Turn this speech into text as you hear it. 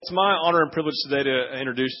It's my honor and privilege today to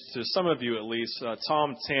introduce to some of you at least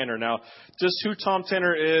Tom Tanner. Now, just who Tom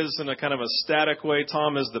Tanner is in a kind of a static way.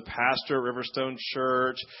 Tom is the pastor at Riverstone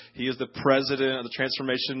Church. He is the president of the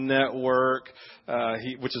Transformation Network,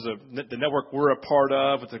 which is the network we're a part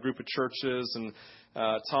of with a group of churches. And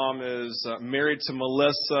Tom is married to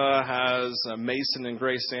Melissa, has Mason and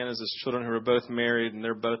Grace Ann as his children who are both married, and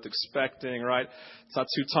they're both expecting, right?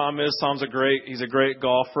 That's who Tom is. He's a great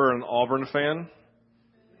golfer and Auburn fan.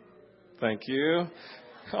 Thank you.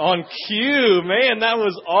 On cue, man, that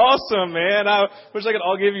was awesome, man. I wish I could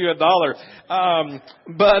all give you $1.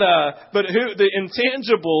 But who the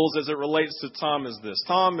intangibles as it relates to Tom is this.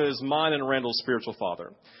 Tom is mine and Randall's spiritual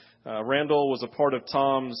father. Randall was a part of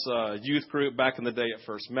Tom's youth group back in the day at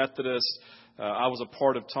First Methodist. I was a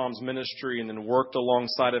part of Tom's ministry and then worked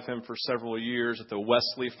alongside of him for several years at the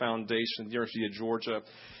Wesley Foundation at the University of Georgia.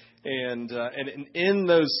 And in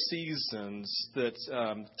those seasons that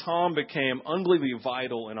Tom became unbelievably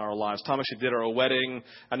vital in our lives. Tom actually did our wedding.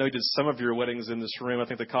 I know he did some of your weddings in this room. I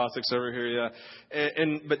think the Costic's over here, yeah.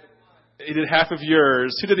 But he did half of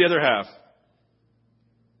yours. Who did the other half?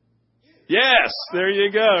 Yes, there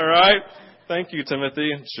you go, right? Thank you,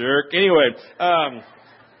 Timothy. Jerk. Anyway,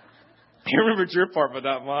 I remembered your part, but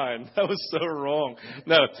not mine. That was so wrong.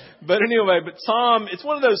 No, but anyway, but Tom, it's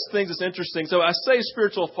one of those things that's interesting. So I say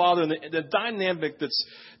spiritual father, and the dynamic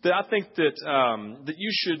that I think that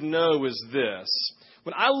you should know is this.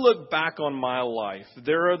 When I look back on my life,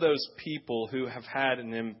 there are those people who have had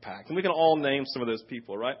an impact, and we can all name some of those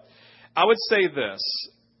people, right? I would say this,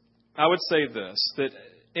 that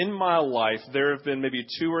in my life, there have been maybe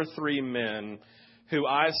 2 or 3 men who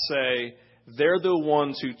I say, they're the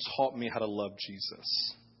ones who taught me how to love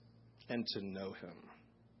Jesus and to know him.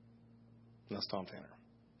 And that's Tom Tanner.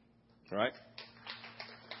 Right?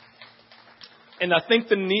 And I think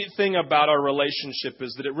the neat thing about our relationship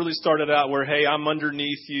is that it really started out where, hey, I'm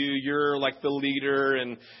underneath you, you're like the leader,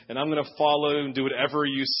 and I'm going to follow and do whatever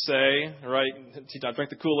you say, right? I drank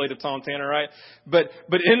the Kool-Aid of Tom Tanner, right? But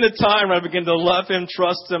in the time I began to love him,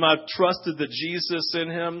 trust him, I trusted the Jesus in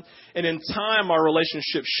him, and in time our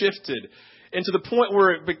relationship shifted. And to the point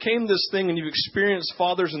where it became this thing, and you've experienced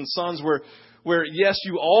fathers and sons where yes,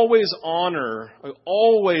 you always honor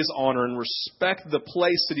and respect the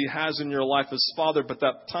place that he has in your life as father. But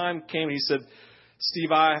that time came and he said,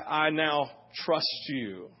 Steve, I now trust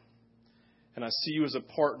you. And I see you as a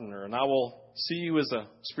partner, and I will see you as a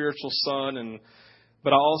spiritual son,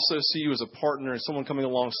 but I also see you as a partner and someone coming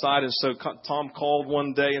alongside. And so Tom called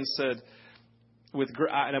one day and said,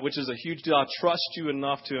 which is a huge deal. I trust you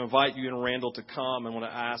enough to invite you and Randall to come. I want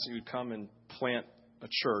to ask you to come and plant a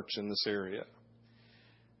church in this area.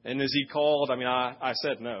 And as he called, I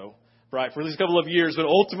said no, right, for at least a couple of years. But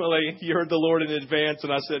ultimately, he heard the Lord in advance,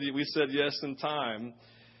 and we said yes in time.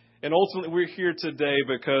 And ultimately, we're here today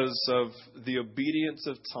because of the obedience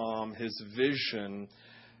of Tom, his vision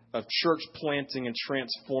of church planting and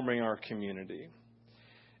transforming our community.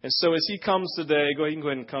 And so as he comes today, you can go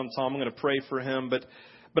ahead and come, Tom. I'm going to pray for him. But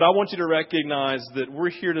I want you to recognize that we're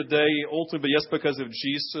here today ultimately, yes, because of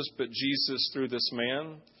Jesus, but Jesus through this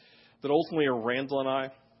man. That ultimately Randel and I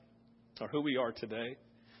are who we are today,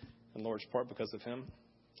 in large part because of him.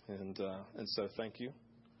 And so thank you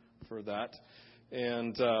for that.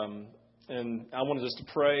 And I wanted just to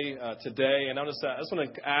pray today. And I just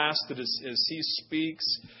want to ask that as he speaks,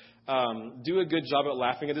 do a good job at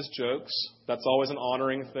laughing at his jokes. That's always an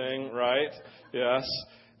honoring thing, right? Yes.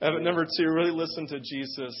 And number 2, really listen to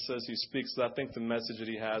Jesus as he speaks. I think the message that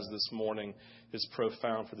he has this morning is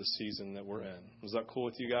profound for the season that we're in. Is that cool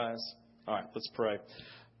with you guys? All right, let's pray.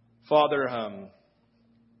 Father,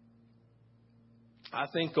 I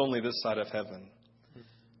think only this side of heaven,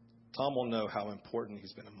 Tom will know how important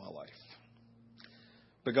he's been in my life.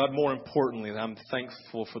 But God, more importantly, I'm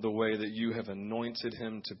thankful for the way that you have anointed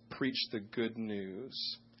him to preach the good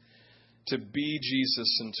news, to be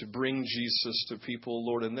Jesus and to bring Jesus to people,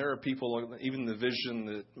 Lord. And there are people, even the vision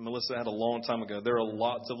that Melissa had a long time ago, there are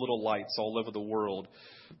lots of little lights all over the world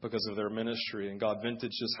because of their ministry. And God,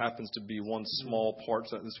 Vintage just happens to be one small part,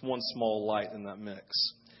 this one small light in that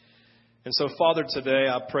mix. And so, Father, today,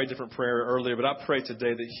 I prayed a different prayer earlier, but I pray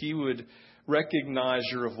today that he would recognize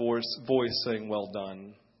your voice saying, well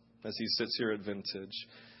done, as he sits here at Vintage.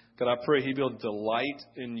 God, I pray he'd be able to delight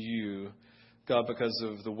in you, God, because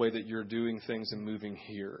of the way that you're doing things and moving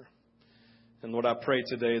here. And Lord, I pray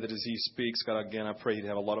today that as he speaks, God, again, I pray he'd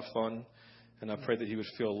have a lot of fun. And I pray that he would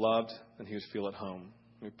feel loved and he would feel at home.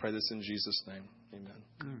 We pray this in Jesus' name. Amen.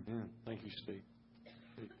 Amen. Thank you, Steve.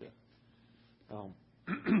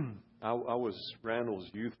 I was Randall's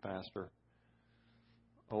youth pastor.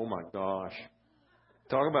 Oh, my gosh.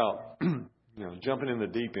 Talk about, jumping in the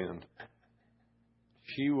deep end.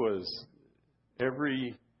 She was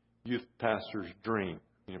every youth pastor's dream,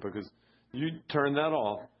 because you turn that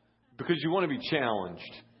off because you want to be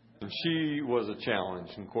challenged. And she was a challenge.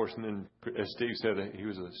 And of course, and then, as Steve said, he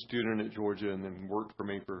was a student at Georgia and then worked for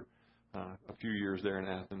me for a few years there in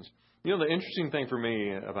Athens. The interesting thing for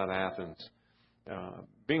me about Athens,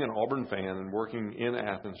 being an Auburn fan and working in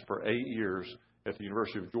Athens for 8 years at the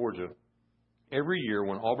University of Georgia, every year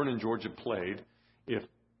when Auburn and Georgia played, if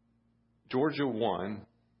Georgia won,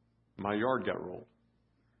 my yard got rolled.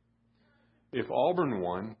 If Auburn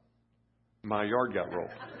won, my yard got rolled.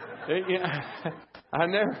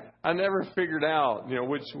 I never figured out,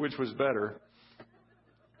 which was better,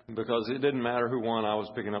 because it didn't matter who won. I was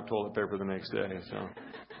picking up toilet paper the next day. So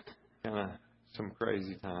kind of some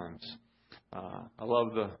crazy times. I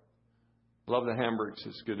love the Hambricks.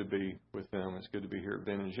 It's good to be with them. It's good to be here at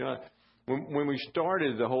Vintage. When we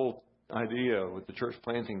started the whole idea with the church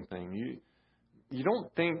planting thing, you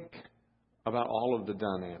don't think about all of the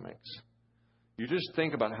dynamics. You just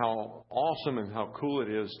think about how awesome and how cool it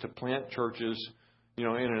is to plant churches, in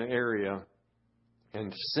an area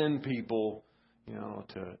and send people,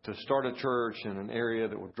 to start a church in an area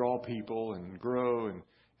that will draw people and grow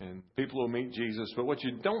and people will meet Jesus. But what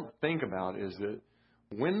you don't think about is that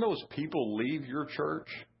when those people leave your church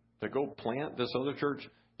to go plant this other church,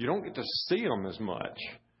 you don't get to see them as much.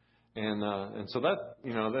 And so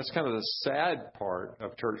that's kind of the sad part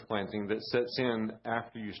of church planting that sets in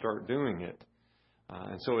after you start doing it.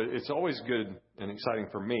 And so it's always good and exciting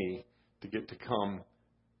for me to get to come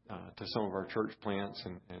to some of our church plants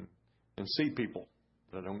and see people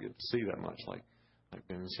that I don't get to see that much, like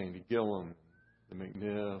Ben and Sandy Gillum, the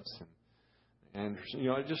McNiffs, and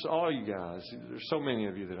Anderson. Just all you guys. There's so many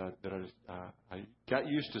of you that I got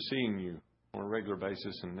used to seeing you on a regular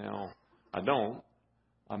basis, and now I don't.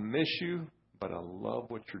 I miss you, but I love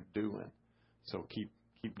what you're doing. So keep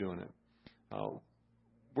doing it.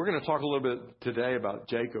 We're going to talk a little bit today about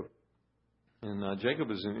Jacob. And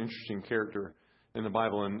Jacob is an interesting character in the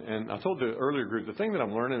Bible. And I told the earlier group, the thing that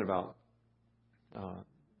I'm learning about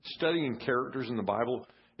studying characters in the Bible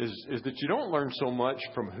is that you don't learn so much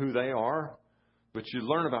from who they are, but you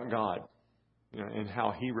learn about God, and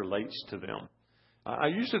how He relates to them. I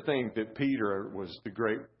used to think that Peter was the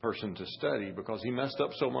great person to study because he messed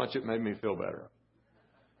up so much it made me feel better.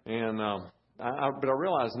 But I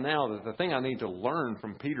realize now that the thing I need to learn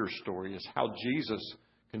from Peter's story is how Jesus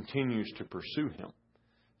continues to pursue him.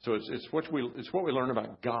 So it's what we learn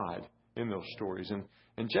about God in those stories.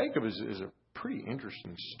 And Jacob is a pretty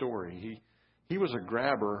interesting story. He was a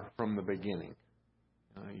grabber from the beginning.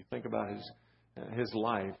 You think about his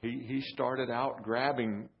life. He started out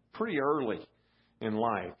grabbing pretty early in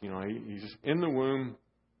life. He's in the womb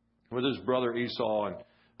with his brother Esau,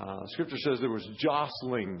 and Scripture says there was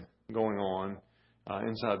jostling going on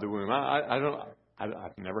inside the womb.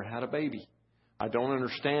 I've never had a baby. I don't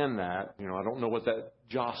understand that. I don't know what that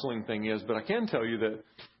jostling thing is, but I can tell you that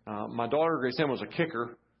my daughter Grace Ann was a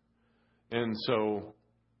kicker, and so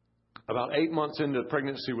about 8 months into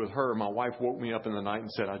pregnancy with her, my wife woke me up in the night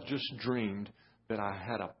and said, "I just dreamed that I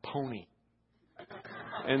had a pony."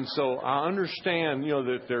 And so I understand,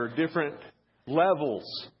 that there are different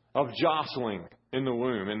levels of jostling in the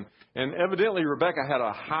womb. And evidently Rebecca had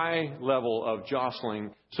a high level of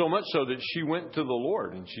jostling, so much so that she went to the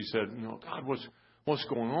Lord and she said, "God, what's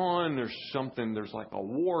going on? There's like a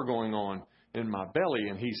war going on in my belly."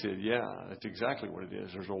 And He said, "Yeah, that's exactly what it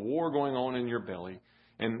is. There's a war going on in your belly."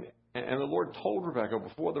 And the Lord told Rebecca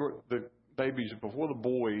before the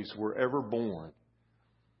boys were ever born,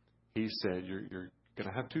 He said, "You're going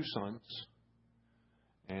to have 2 sons,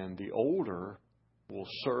 and the older will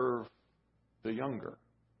serve the younger."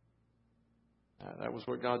 That was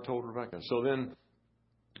what God told Rebecca. So then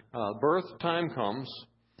birth time comes,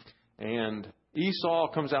 and Esau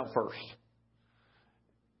comes out first,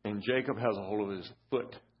 and Jacob has a hold of his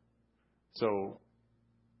foot. So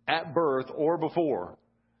at birth or before,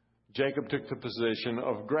 Jacob took the position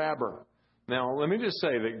of grabber. Now, let me just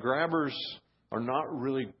say that grabbers are not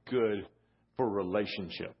really good for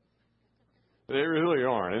relationship. They really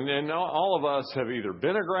aren't. And all of us have either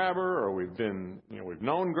been a grabber or we've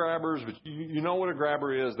known grabbers, but you know what a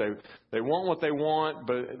grabber is. They want what they want,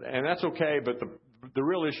 and that's okay, but the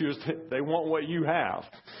real issue is they want what you have.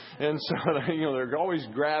 And so, they're always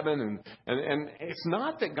grabbing, and it's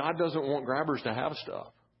not that God doesn't want grabbers to have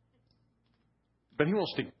stuff, but He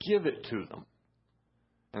wants to give it to them.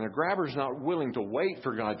 And a grabber's not willing to wait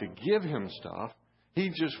for God to give him stuff. He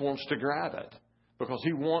just wants to grab it because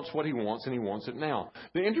he wants what he wants, and he wants it now.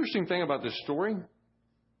 The interesting thing about this story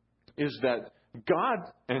is that God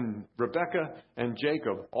and Rebekah and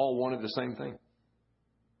Jacob all wanted the same thing.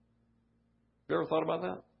 You ever thought about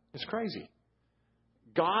that? It's crazy.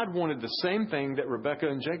 God wanted the same thing that Rebekah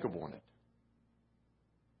and Jacob wanted.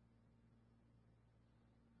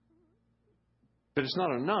 But it's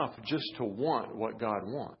not enough just to want what God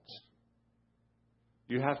wants.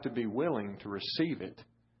 You have to be willing to receive it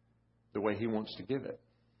the way He wants to give it.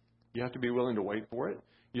 You have to be willing to wait for it.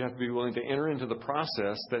 You have to be willing to enter into the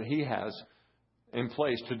process that He has in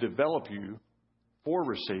place to develop you for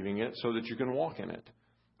receiving it so that you can walk in it.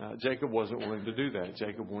 Jacob wasn't willing to do that.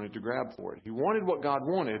 Jacob wanted to grab for it. He wanted what God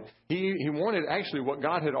wanted. He wanted actually what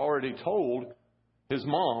God had already told his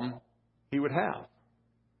mom he would have.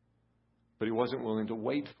 But he wasn't willing to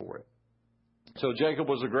wait for it. So Jacob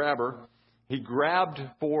was a grabber. He grabbed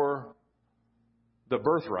for the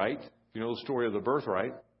birthright. You know the story of the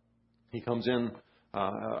birthright. He comes in,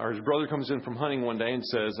 or his brother comes in from hunting one day and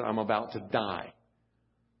says, "I'm about to die."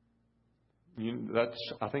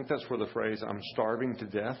 I think that's where the phrase "I'm starving to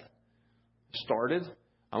death" started.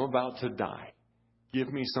 I'm about to die.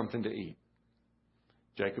 Give me something to eat.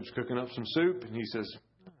 Jacob's cooking up some soup, and he says,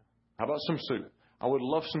 "How about some soup? I would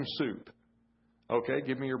love some soup." Okay,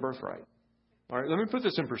 give me your birthright. All right, let me put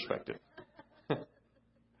this in perspective.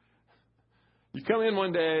 You come in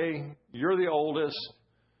one day, you're the oldest.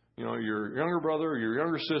 You know, your younger brother or your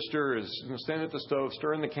younger sister is standing at the stove,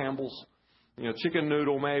 stirring the Campbell's, chicken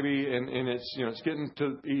noodle maybe, and it's getting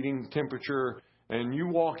to eating temperature, and you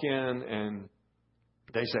walk in and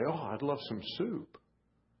they say, "Oh, I'd love some soup."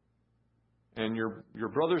 And your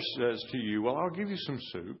brother says to you, "Well, I'll give you some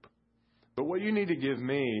soup, but what you need to give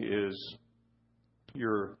me is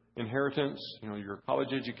your inheritance, your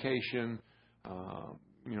college education,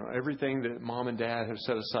 everything that mom and dad have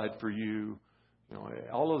set aside for you,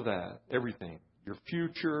 all of that, everything, your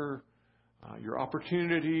future, your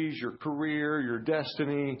opportunities, your career, your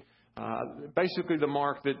destiny, basically the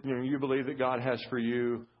mark that you believe that God has for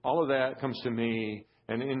you. All of that comes to me,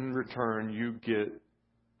 and in return, you get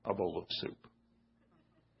a bowl of soup."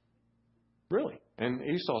 Really? And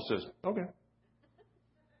Esau says, "Okay."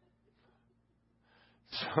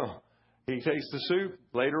 So he takes the soup.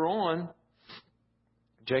 Later on,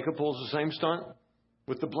 Jacob pulls the same stunt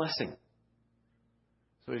with the blessing.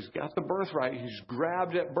 So he's got the birthright. He's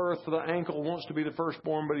grabbed at birth for the ankle, wants to be the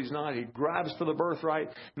firstborn, but he's not. He grabs for the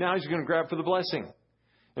birthright. Now he's going to grab for the blessing.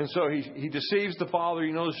 And so he deceives the father.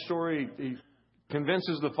 You know the story. He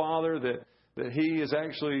convinces the father that he is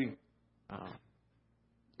actually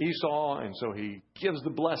Esau. And so he gives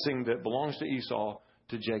the blessing that belongs to Esau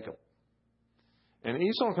to Jacob. And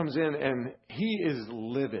Esau comes in and he is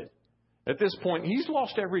livid. At this point, he's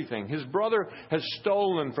lost everything. His brother has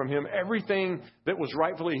stolen from him everything that was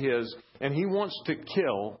rightfully his, and he wants to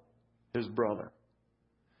kill his brother.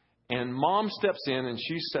 And mom steps in and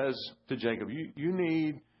she says to Jacob, you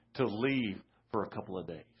need to leave for a couple of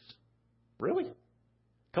days. Really?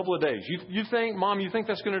 A couple of days. You think, Mom, you think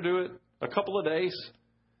that's going to do it? A couple of days?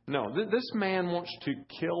 No, this man wants to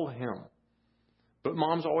kill him. But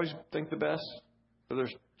moms always think the best for their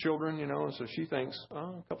children, so she thinks,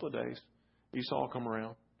 a couple of days. Esau will come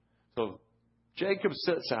around. So Jacob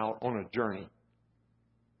sets out on a journey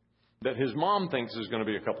that his mom thinks is going to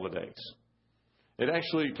be a couple of days. It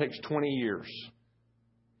actually takes 20 years.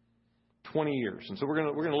 20 years. And so we're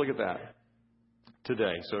going to look at that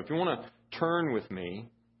today. So if you want to turn with me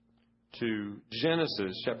to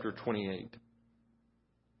Genesis chapter 28.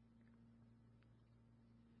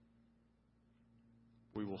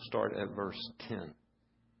 We will start at verse 10.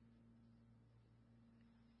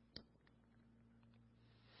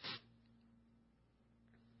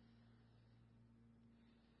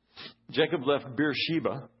 Jacob left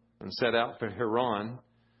Beersheba and set out for Haran.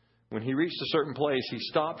 When he reached a certain place, he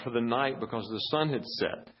stopped for the night because the sun had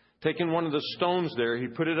set. Taking one of the stones there, he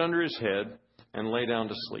put it under his head and lay down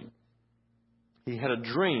to sleep. He had a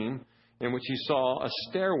dream in which he saw a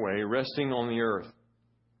stairway resting on the earth,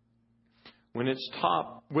 with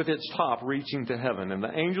its top reaching to heaven, and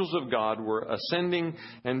the angels of God were ascending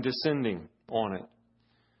and descending on it.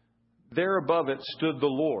 There above it stood the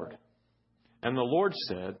Lord, and the Lord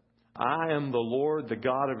said, "I am the Lord, the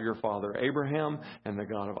God of your father Abraham and the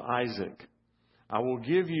God of Isaac. I will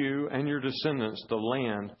give you and your descendants the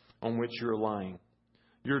land on which you're lying.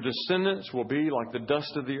 Your descendants will be like the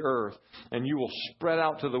dust of the earth, and you will spread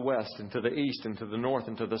out to the west and to the east and to the north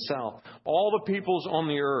and to the south. All the peoples on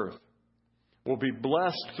the earth will be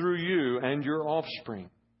blessed through you and your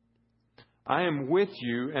offspring. I am with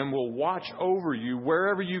you and will watch over you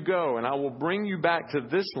wherever you go, and I will bring you back to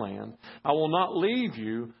this land. I will not leave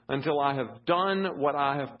you until I have done what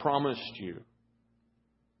I have promised you."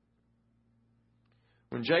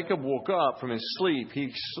 When Jacob woke up from his sleep,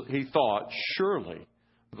 he thought, surely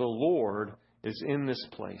the Lord is in this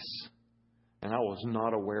place, and I was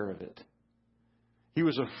not aware of it. He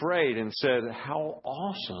was afraid and said, how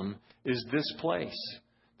awesome is this place?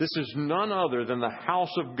 This is none other than the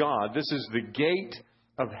house of God. This is the gate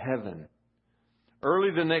of heaven.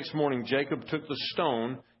 Early the next morning, Jacob took the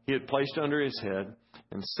stone he had placed under his head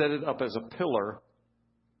and set it up as a pillar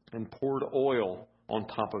and poured oil on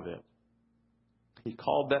top of it. He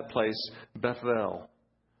called that place Bethel,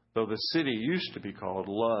 though the city used to be called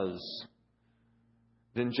Luz.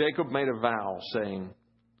 Then Jacob made a vow, saying,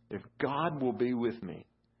 if God will be with me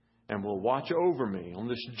and will watch over me on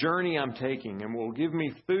this journey I'm taking and will give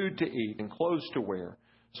me food to eat and clothes to wear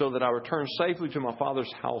so that I return safely to my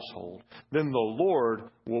father's household, then the Lord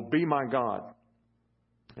will be my God.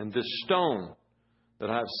 And this stone that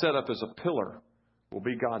I have set up as a pillar will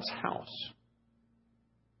be God's house.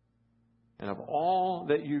 And of all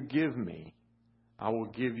that you give me, I will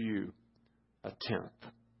give you a tenth.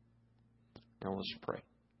 Now let's pray.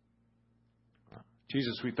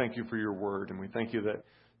 Jesus, we thank you for your word, and we thank you that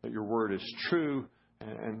your word is true.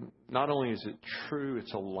 And not only is it true,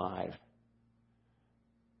 it's alive.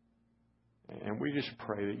 And we just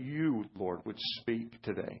pray that you, Lord, would speak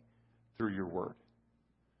today through your word,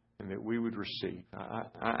 and that we would receive. I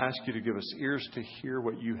ask you to give us ears to hear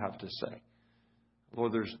what you have to say.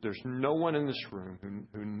 Lord, there's no one in this room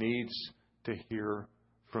who needs to hear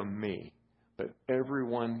from me, but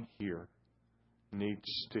everyone here needs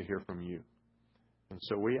to hear from you. And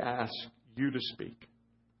so we ask you to speak,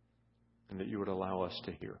 and that you would allow us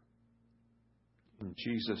to hear. In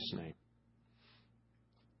Jesus' name,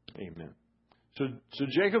 amen. So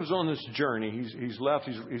Jacob's on this journey. He's left.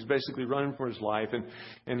 He's basically running for his life,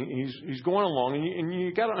 and he's going along. And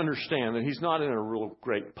you got to understand that he's not in a real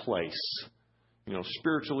great place,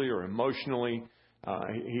 spiritually or emotionally.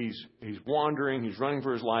 He's wandering. He's running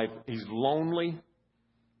for his life. He's lonely.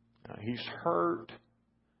 He's hurt.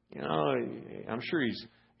 I'm sure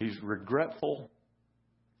he's regretful.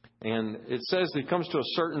 And it says that he comes to a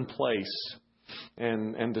certain place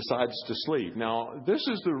and decides to sleep. Now, this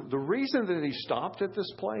is the reason that he stopped at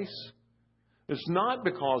this place. It's not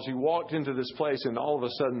because he walked into this place and all of a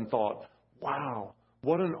sudden thought, wow,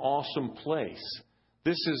 what an awesome place.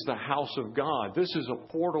 This is the house of God. This is a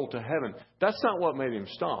portal to heaven. That's not what made him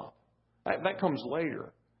stop. That comes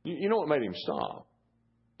later. You know what made him stop?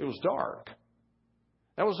 It was dark.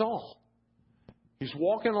 That was all. He's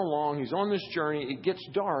walking along. He's on this journey. It gets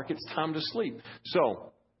dark. It's time to sleep.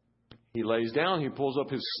 So he lays down. He pulls up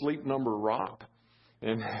his sleep number rock.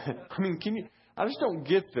 And I just don't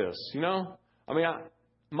get this,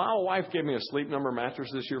 my wife gave me a sleep number mattress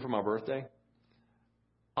this year for my birthday.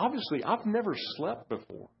 Obviously, I've never slept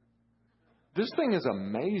before. This thing is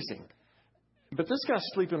amazing. But this guy's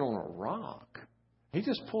sleeping on a rock. He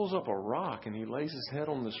just pulls up a rock and he lays his head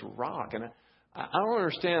on this rock. And I don't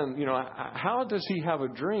understand, how does he have a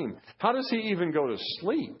dream? How does he even go to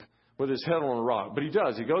sleep with his head on a rock? But he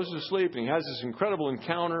does. He goes to sleep and he has this incredible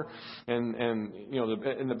encounter. And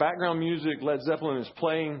in the background music, Led Zeppelin is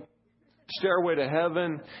playing Stairway to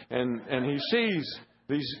Heaven. And he sees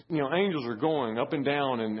these, angels are going up and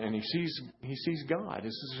down, and he sees God.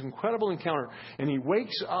 It's this incredible encounter. And he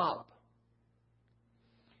wakes up.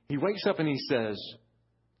 He wakes up and he says,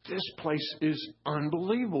 this place is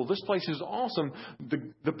unbelievable. This place is awesome.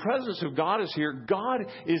 The presence of God is here. God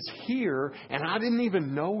is here, and I didn't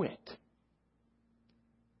even know it.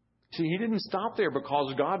 See, he didn't stop there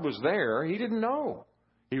because God was there. He didn't know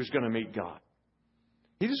he was going to meet God.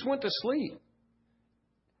 He just went to sleep,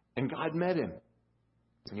 and God met him.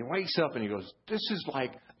 And he wakes up and he goes, this is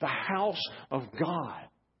like the house of God.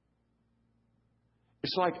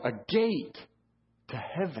 It's like a gate to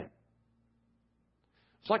heaven.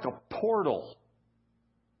 It's like a portal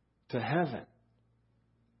to heaven.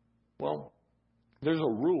 Well, there's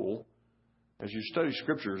a rule. As you study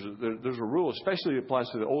scriptures, there's a rule, especially it applies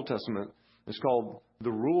to the Old Testament. It's called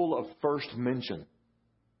the rule of first mention.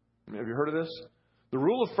 Have you heard of this? The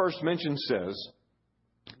rule of first mention says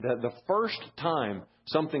that the first time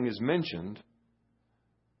something is mentioned,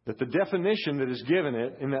 that the definition that is given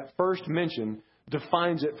it in that first mention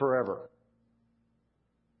defines it forever.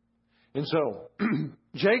 And so,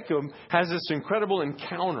 Jacob has this incredible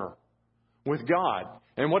encounter with God.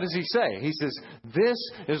 And what does he say? He says, this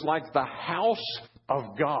is like the house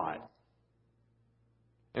of God.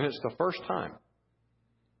 And it's the first time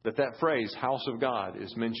that phrase, house of God,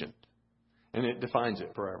 is mentioned. And it defines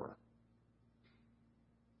it forever.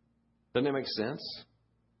 Doesn't that make sense?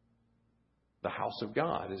 The house of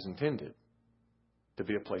God is intended to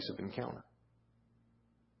be a place of encounter.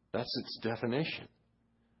 That's its definition.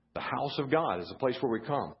 The house of God is a place where we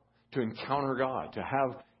come to encounter God, to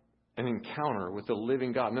have an encounter with the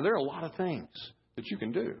living God. Now, there are a lot of things that you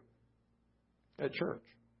can do at church.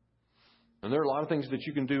 And there are a lot of things that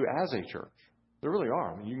you can do as a church. There really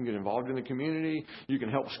are. I mean, you can get involved in the community. You can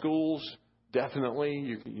help schools,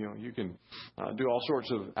 definitely. You can do all sorts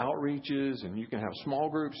of outreaches, and you can have small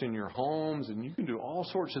groups in your homes, and you can do all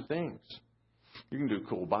sorts of things. You can do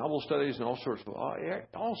cool Bible studies and all sorts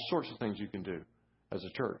of things you can do as a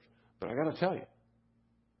church. But I got to tell you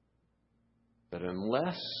that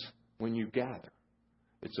unless when you gather,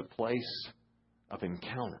 it's a place of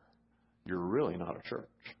encounter, you're really not a church.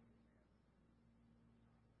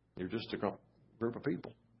 You're just a group of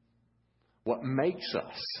people. What makes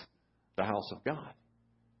us the house of God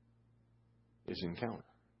is encounter.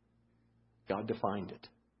 God defined it.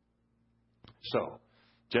 So,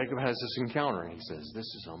 Jacob has this encounter and he says, this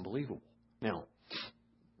is unbelievable. Now,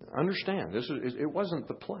 understand, it wasn't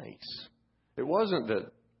the place. It wasn't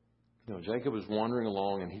that Jacob was wandering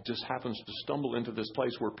along and he just happens to stumble into this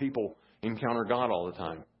place where people encounter God all the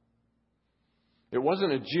time. It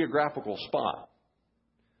wasn't a geographical spot.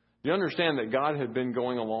 You understand that God had been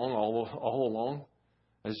going along all along?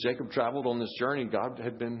 As Jacob traveled on this journey, God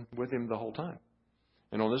had been with him the whole time.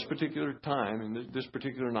 And on this particular time, and this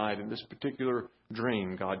particular night, and this particular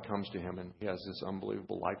dream, God comes to him and he has this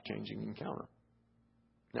unbelievable life-changing encounter.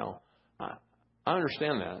 Now, I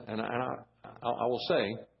understand that, and I will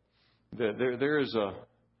say that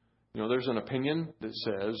there's an opinion that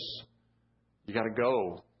says you got to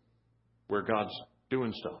go where God's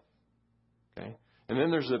doing stuff. Okay? And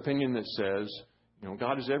then there's the opinion that says,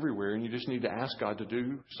 God is everywhere and you just need to ask God to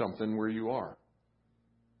do something where you are.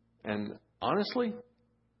 And honestly,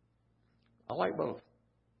 I like both.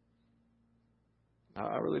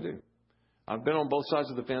 I really do. I've been on both sides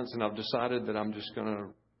of the fence and I've decided that I'm just going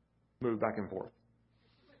to move back and forth.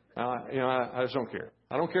 I just don't care.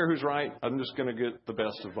 I don't care who's right. I'm just going to get the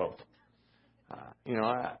best of both.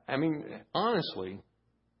 Honestly,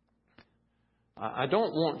 I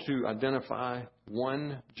don't want to identify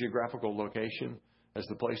one geographical location as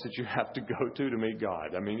the place that you have to go to meet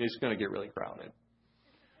God. I mean, it's going to get really crowded.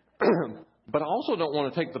 But I also don't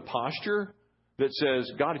want to take the posture that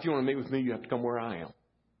says, God, if you want to meet with me, you have to come where I am.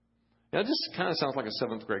 Now, this kind of sounds like a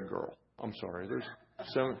 7th grade girl. I'm sorry.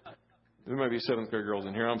 There might be 7th grade girls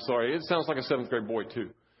in here. I'm sorry. It sounds like a 7th grade boy, too.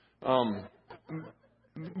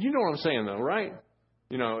 You know what I'm saying, though, right?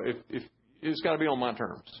 If it's got to be on my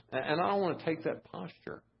terms. And I don't want to take that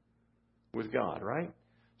posture with God, right?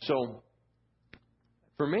 So,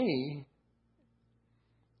 for me,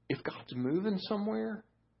 if God's moving somewhere,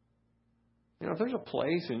 if there's a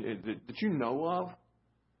place that you know of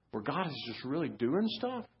where God is just really doing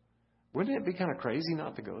stuff, wouldn't it be kind of crazy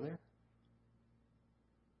not to go there?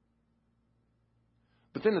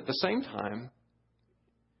 But then at the same time,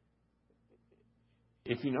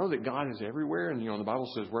 if you know that God is everywhere, and the Bible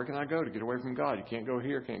says, "Where can I go to get away from God?" You can't go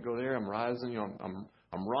here, can't go there. I'm rising,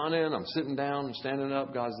 I'm running, I'm sitting down, I'm standing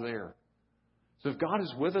up. God's there. So if God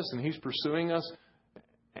is with us and He's pursuing us,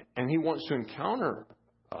 and He wants to encounter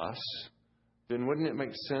us, then wouldn't it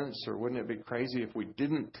make sense, or wouldn't it be crazy if we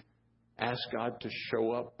didn't ask God to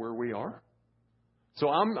show up where we are? So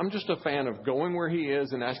I'm just a fan of going where He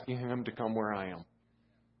is and asking Him to come where I am.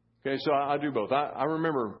 Okay, so I do both. I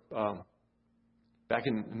remember back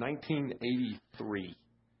in 1983,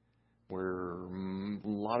 where a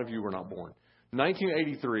lot of you were not born.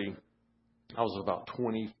 1983, I was about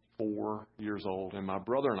 24 years old, and my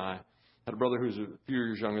brother and I had a brother who's a few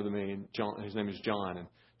years younger than me. His name is John. And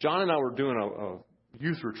John and I were doing a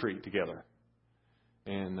youth retreat together.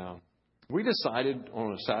 And we decided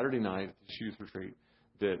on a Saturday night at this youth retreat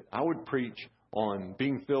that I would preach on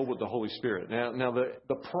being filled with the Holy Spirit. Now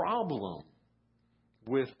the problem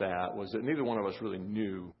with that was that neither one of us really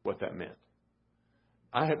knew what that meant.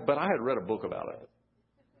 But I had read a book about it.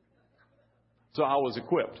 So I was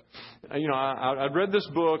equipped. I'd read this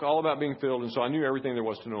book all about being filled, and so I knew everything there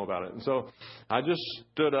was to know about it. And so I just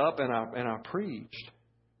stood up and I preached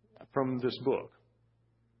from this book.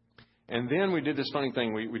 And then we did this funny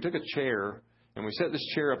thing. We took a chair and we set this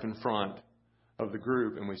chair up in front of the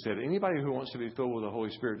group, and we said, anybody who wants to be filled with the Holy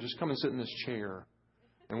Spirit, just come and sit in this chair,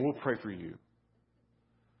 and we'll pray for you.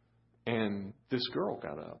 And this girl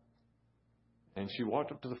got up, and she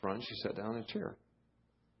walked up to the front, and she sat down in a chair.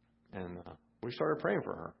 And we started praying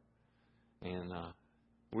for her. And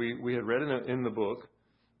we had read in the book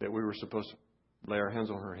that we were supposed to lay our hands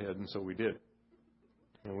on her head, and so we did.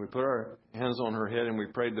 And we put our hands on her head, and we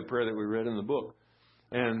prayed the prayer that we read in the book.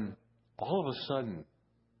 And all of a sudden,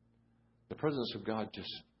 the presence of God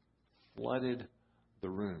just flooded the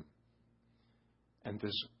room. And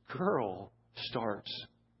this girl starts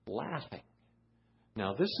laughing.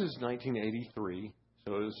 Now, this is 1983,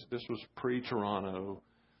 so this was pre-Toronto,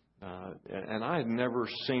 and I had never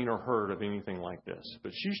seen or heard of anything like this.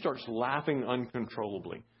 But she starts laughing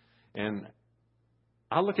uncontrollably. And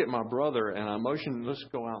I look at my brother, and I motion, let's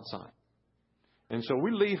go outside. And so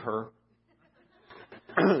we leave her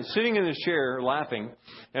sitting in his chair laughing,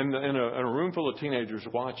 and in a room full of teenagers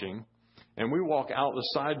watching. And we walk out the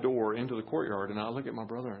side door into the courtyard, and I look at my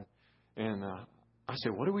brother, and I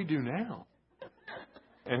said, what do we do now?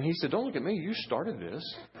 And he said, don't look at me. You started this.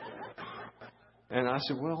 And I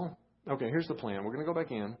said, well, okay, here's the plan. We're going to go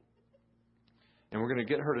back in, and we're going to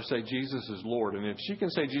get her to say Jesus is Lord. And if she can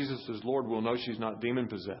say Jesus is Lord, we'll know she's not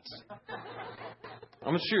demon-possessed.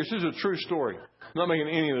 I'm serious. This is a true story. I'm not making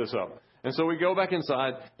any of this up. And so we go back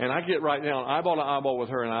inside, and I get right down, eyeball to eyeball with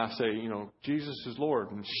her, and I say, Jesus is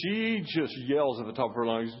Lord. And she just yells at the top of her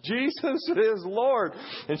lungs, Jesus is Lord.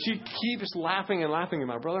 And she keeps laughing and laughing, and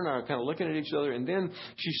my brother and I are kind of looking at each other, and then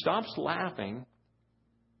she stops laughing,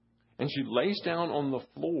 and she lays down on the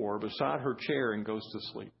floor beside her chair and goes to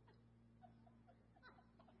sleep.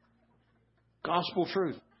 Gospel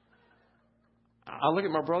truth. I look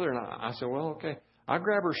at my brother, and I say, well, okay. I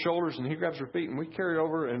grab her shoulders, and he grabs her feet, and we carry her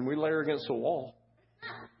over, and we lay her against the wall.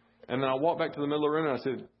 And then I walk back to the middle of the room, and I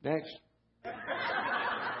said, next.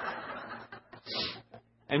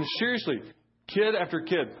 And seriously, kid after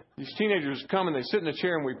kid, these teenagers come, and they sit in a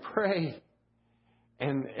chair, and we pray.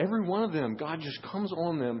 And every one of them, God just comes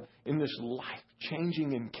on them in this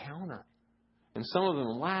life-changing encounter. And some of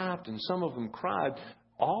them laughed, and some of them cried.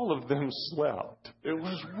 All of them slept. It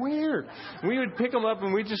was weird. We would pick them up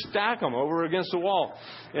and we'd just stack them over against the wall.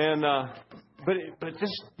 And but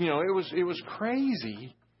this, it was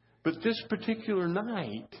crazy. But this particular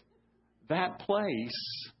night, that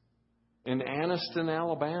place in Anniston,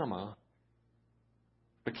 Alabama,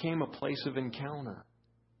 became a place of encounter.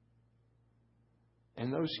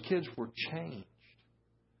 And those kids were changed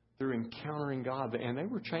through encountering God, and they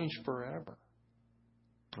were changed forever.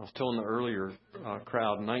 I was telling the earlier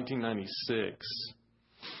crowd, in 1996,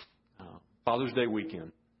 Father's Day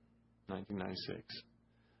weekend, 1996,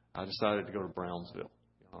 I decided to go to Brownsville.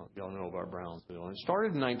 Y'all know about Brownsville. And it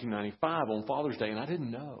started in 1995 on Father's Day, and I didn't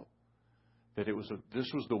know that this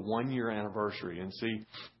was the 1-year anniversary. And see,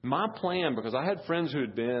 my plan, because I had friends who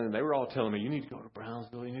had been, and they were all telling me, you need to go to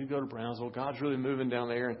Brownsville, you need to go to Brownsville. God's really moving down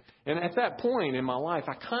there. And at that point in my life,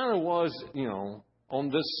 I kind of was, on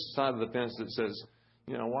this side of the fence that says,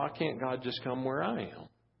 why can't God just come where I am?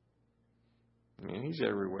 I mean, He's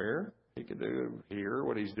everywhere. He could do here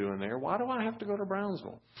what He's doing there. Why do I have to go to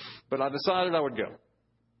Brownsville? But I decided I would go.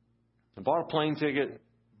 I bought a plane ticket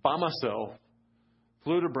by myself,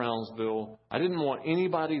 flew to Brownsville. I didn't want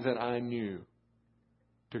anybody that I knew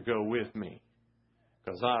to go with me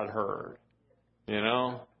because I'd heard,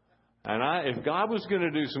 And if God was going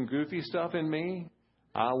to do some goofy stuff in me,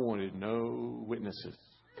 I wanted no witnesses.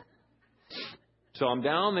 So I'm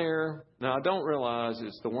down there. Now, I don't realize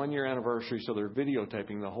it's the 1-year anniversary, so they're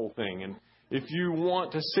videotaping the whole thing. And if you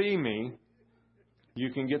want to see me,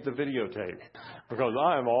 you can get the videotape because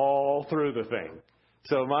I am all through the thing.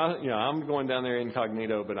 So I'm going down there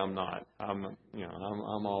incognito, but I'm not. I'm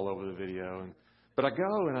all over the video. But I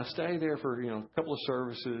go and I stay there for, a couple of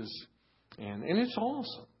services, and it's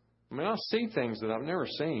awesome. I mean, I see things that I've never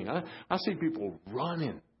seen. I see people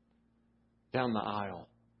running down the aisle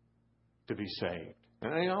to be saved.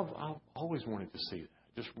 And I've always wanted to see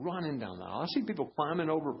that. Just running down the aisle. I see people climbing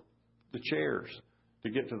over the chairs to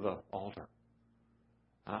get to the altar.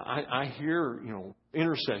 I hear,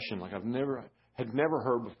 intercession like had never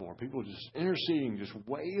heard before. People just interceding, just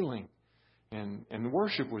wailing. And the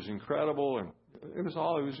worship was incredible, and it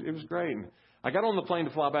was great. And I got on the plane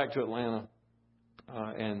to fly back to Atlanta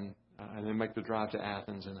and then make the drive to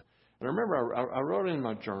Athens. And I remember I wrote in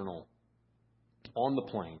my journal on the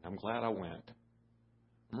plane, I'm glad I went.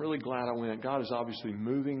 I'm really glad I went. God is obviously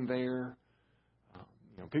moving there.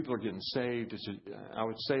 People are getting saved. I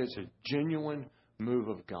would say it's a genuine move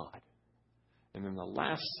of God. And then the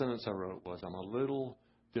last sentence I wrote was, I'm a little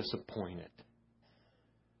disappointed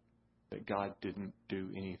that God didn't do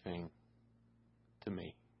anything to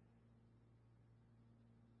me.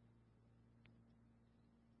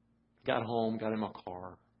 Got home, got in my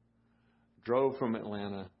car, drove from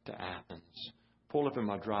Atlanta to Athens, pulled up in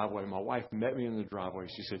my driveway. My wife met me in the driveway.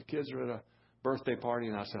 She said, kids are at a birthday party.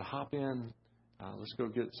 And I said, hop in. Let's go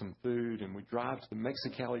get some food. And we drive to the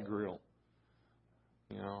Mexicali Grill,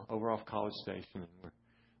 over off College Station. And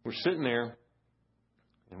we're sitting there,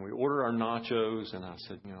 and we order our nachos. And I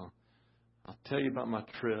said, I'll tell you about my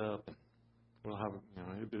trip. And we'll have,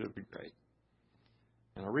 it'll be great.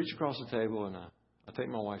 And I reach across the table and I take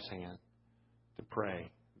my wife's hand to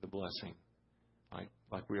pray the blessing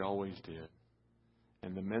like we always did.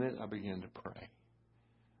 And the minute I begin to pray,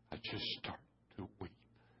 I just start to weep.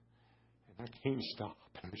 And I can't stop.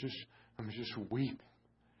 I'm just weeping.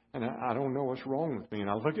 And I don't know what's wrong with me. And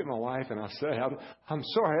I look at my wife and I say, I'm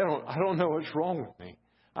sorry, I don't know what's wrong with me.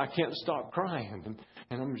 I can't stop crying.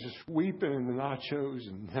 And I'm just weeping in the nachos.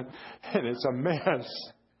 And it's a mess.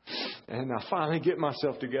 And I finally get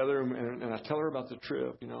myself together and I tell her about the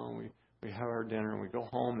trip. You know, we have our dinner and we go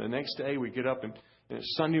home. The next day we get up and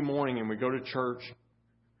it's Sunday morning and we go to church.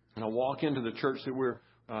 And I walk into the church that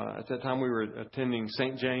at that time we were attending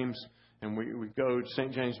St. James. And we go to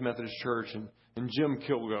St. James Methodist Church. And Jim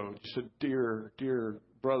Kilgo, just a dear, dear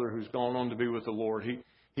brother who's gone on to be with the Lord.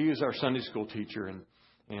 He is our Sunday school teacher. And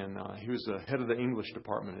he was the head of the English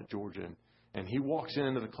department at Georgia. And he walks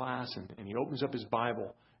into the class and he opens up his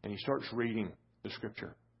Bible and he starts reading the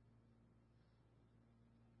Scripture.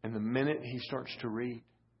 And the minute he starts to read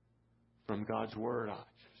from God's Word,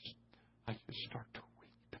 I just start to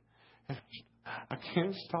weep. And I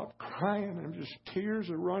can't stop crying. And just tears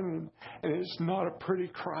are running. And it's not a pretty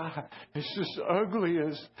cry. It's just ugly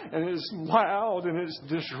and it's loud and it's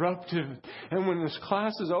disruptive. And when this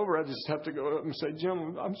class is over, I just have to go up and say,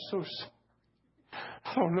 Jim, I'm so sorry.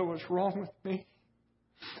 I don't know what's wrong with me.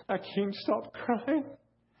 I can't stop crying.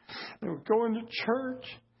 And we go into church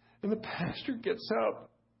and the pastor gets up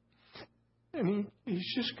and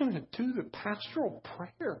he's just going to do the pastoral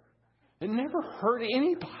prayer. It never hurt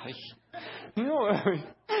anybody. You know,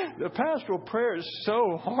 the pastoral prayer is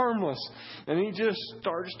so harmless. And he just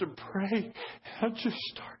starts to pray. I just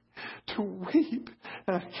start to weep.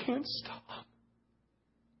 And I can't stop.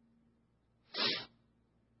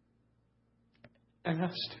 And I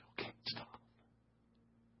still can't stop.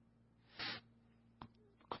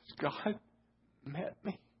 Because God met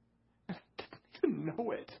me. And I didn't even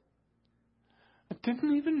know it. I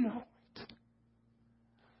didn't even know it.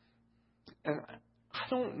 And I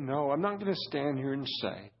don't know. I'm not going to stand here and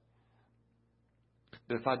say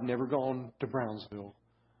that if I'd never gone to Brownsville,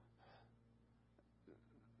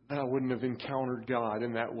 that I wouldn't have encountered God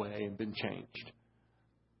in that way and been changed.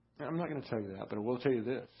 I'm not going to tell you that, but I will tell you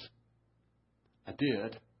this. I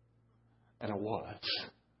did, and I was.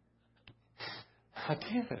 I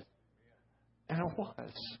did, and I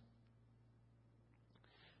was.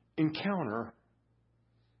 Encounter,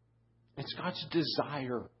 it's God's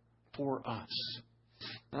desire for us.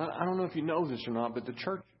 Now, I don't know if you know this or not, but the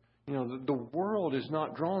church, you know, the world is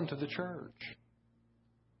not drawn to the church.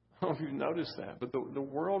 I don't know if you've noticed that, but the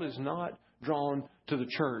world is not drawn to the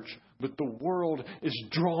church, but the world is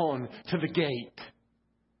drawn to the gate.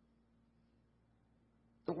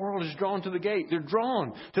 The world is drawn to the gate. They're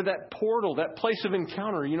drawn to that portal, that place of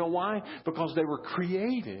encounter. You know why? Because they were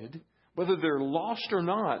created, whether they're lost or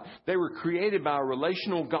not, they were created by a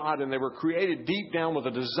relational God, and they were created deep down with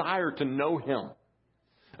a desire to know Him.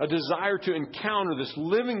 A desire to encounter this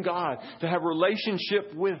living God, to have a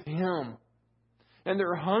relationship with Him. And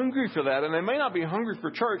they're hungry for that. And they may not be hungry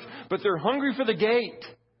for church, but they're hungry for the gate.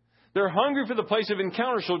 They're hungry for the place of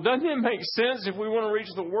encounter. So doesn't it make sense, if we want to reach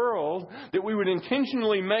the world, that we would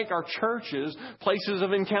intentionally make our churches places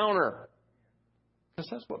of encounter? Because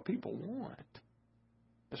that's what people want.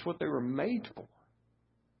 That's what they were made for.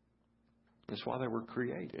 That's why they were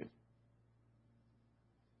created.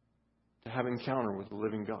 To have encounter with the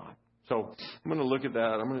living God. So I'm going to look at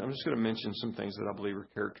that. I'm just going to mention some things that I believe are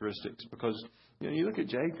characteristics. Because, you know, you look at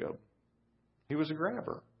Jacob. He was a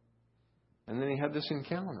grabber. And then he had this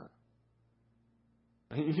encounter.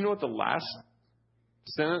 You know what the last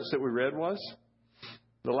sentence that we read was?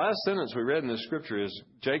 The last sentence we read in the Scripture is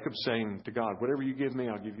Jacob saying to God, whatever you give me,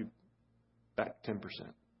 I'll give you back 10%.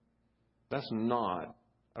 That's not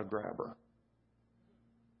a grabber.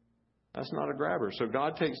 That's not a grabber. So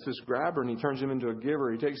God takes this grabber and He turns him into a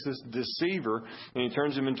giver. He takes this deceiver and He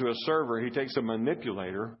turns him into a server. He takes a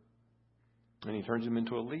manipulator and He turns him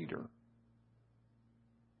into a leader.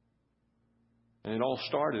 And it all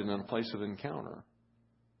started in a place of encounter.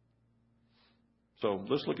 So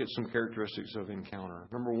let's look at some characteristics of encounter.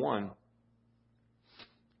 Number one,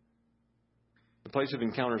 the place of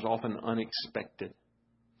encounter is often unexpected.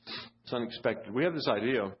 It's unexpected. We have this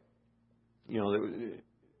idea, you know, that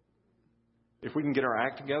if we can get our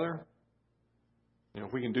act together, you know,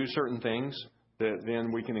 if we can do certain things, that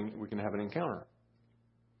then we can have an encounter.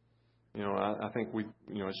 You know, I think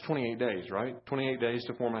it's 28 days, right? 28 days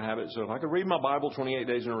to form a habit. So if I could read my Bible 28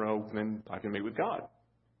 days in a row, then I can meet with God.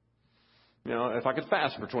 You know, if I could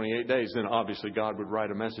fast for 28 days, then obviously God would write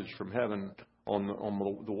a message from heaven on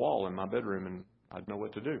the wall in my bedroom, and I'd know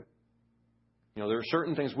what to do. You know, there are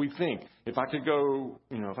certain things we think, if I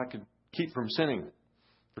could keep from sinning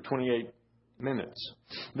for 28 minutes,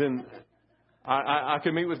 then I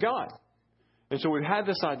could meet with God. And so we've had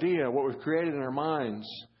this idea, what we've created in our minds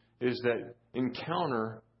is that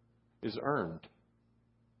encounter is earned.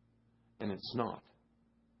 And it's not.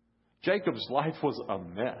 Jacob's life was a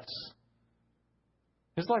mess.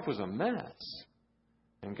 His life was a mess.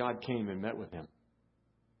 And God came and met with him.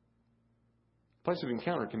 Place of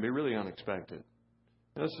encounter can be really unexpected.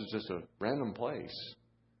 This is just a random place.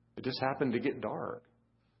 It just happened to get dark.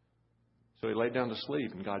 So he laid down to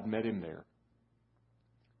sleep and God met him there.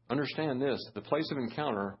 Understand this, the place of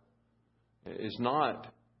encounter is not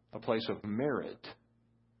a place of merit.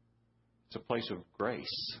 It's a place of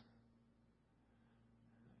grace.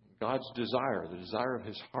 God's desire, the desire of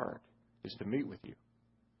his heart, is to meet with you.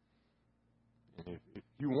 And if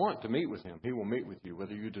you want to meet with him, he will meet with you,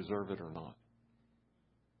 whether you deserve it or not.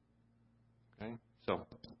 Okay? So,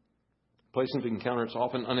 place of encounter is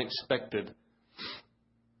often unexpected.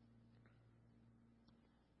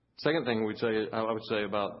 Second thing I would say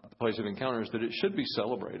about the place of encounter is that it should be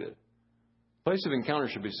celebrated. Place of encounter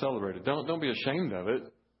should be celebrated. Don't be ashamed of it.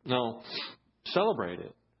 No, celebrate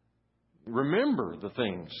it. Remember the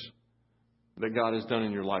things that God has done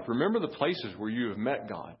in your life. Remember the places where you have met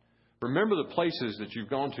God. Remember the places that you've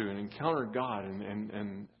gone to and encountered God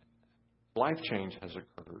and life change has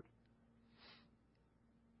occurred.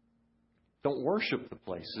 Don't worship the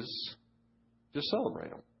places. Just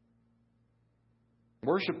celebrate them.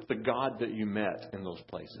 Worship the God that you met in those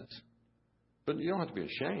places. But you don't have to be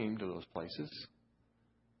ashamed of those places.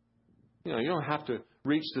 You know, you don't have to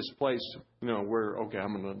reach this place, where, okay,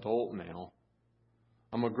 I'm an adult now.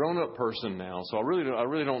 I'm a grown-up person now, so I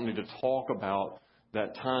really don't need to talk about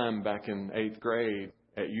that time back in 8th grade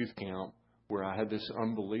at youth camp where I had this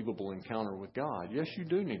unbelievable encounter with God. Yes, you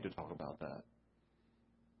do need to talk about that.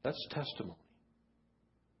 That's testimony.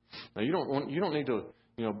 Now, you don't need to,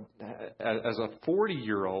 as a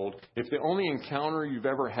 40-year-old, if the only encounter you've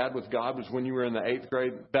ever had with God was when you were in the 8th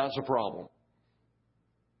grade, that's a problem.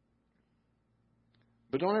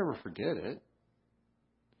 But don't ever forget it.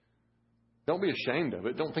 Don't be ashamed of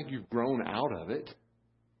it. Don't think you've grown out of it.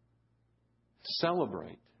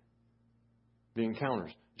 Celebrate the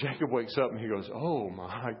encounters. Jacob wakes up and he goes, oh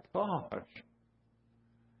my gosh.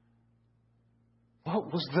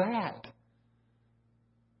 What was that?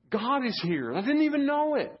 God is here. I didn't even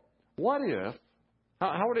know it. What if,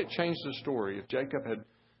 how would it change the story if Jacob had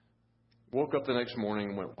woke up the next morning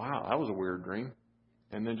and went, wow, that was a weird dream,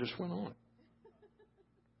 and then just went on?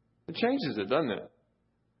 It changes it, doesn't it?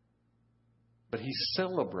 But he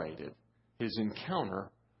celebrated his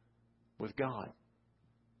encounter with God.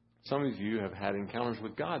 Some of you have had encounters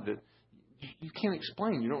with God that you can't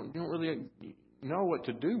explain. You don't really know what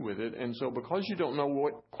to do with it. And so because you don't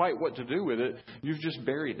know quite what to do with it, you've just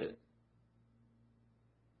buried it.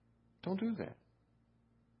 Don't do that.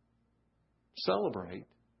 Celebrate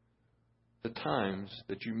the times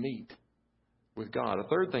that you meet with God. A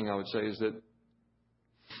third thing I would say is that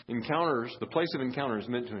the place of encounter is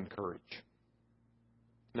meant to encourage.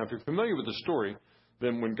 Now, if you're familiar with the story,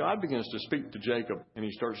 then when God begins to speak to Jacob and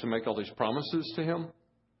he starts to make all these promises to him,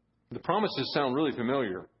 the promises sound really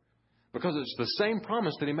familiar because it's the same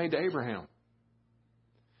promise that he made to Abraham.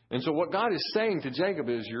 And so what God is saying to Jacob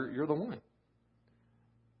is, you're the one.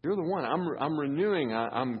 You're the one. I'm renewing,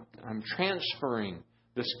 I'm transferring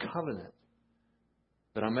this covenant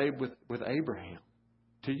that I made with Abraham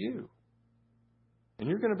to you. And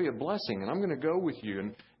you're going to be a blessing, and I'm going to go with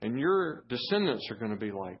you, and your descendants are going to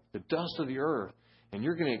be like the dust of the earth, and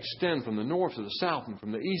you're going to extend from the north to the south and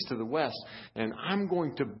from the east to the west, and I'm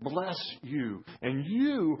going to bless you, and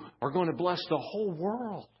you are going to bless the whole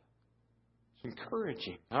world. It's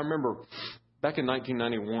encouraging. I remember back in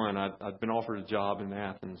 1991, I'd been offered a job in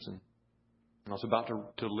Athens, and I was about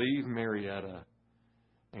to leave Marietta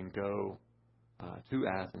and go to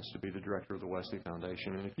Athens to be the director of the Wesley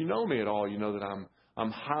Foundation. And if you know me at all, you know that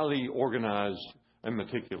I'm highly organized and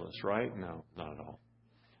meticulous, right? No, not at all.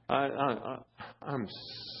 I'm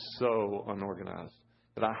so unorganized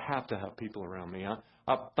that I have to have people around me.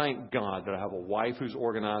 I thank God that I have a wife who's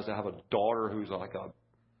organized. I have a daughter who's like a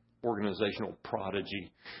organizational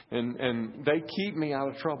prodigy. And they keep me out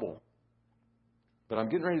of trouble. But I'm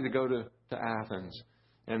getting ready to go to Athens.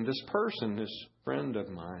 And this person, this friend of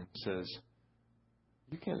mine, says,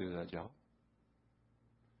 you can't do that job.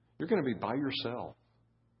 You're going to be by yourself.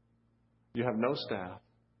 You have no staff.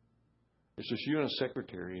 It's just you and a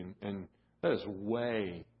secretary, and that is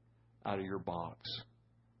way out of your box.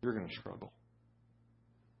 You're going to struggle.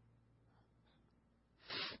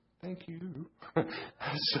 thank you.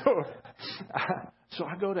 So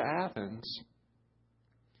I go to Athens,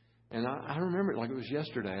 and I remember it like it was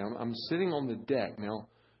yesterday. I'm sitting on the deck. Now,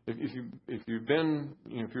 if you've been,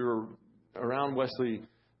 if you were around Wesley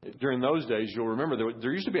during those days, you'll remember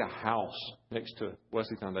there used to be a house next to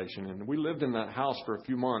Wesley Foundation, and we lived in that house for a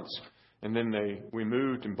few months, and then we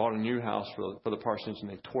moved and bought a new house for the parsonage, and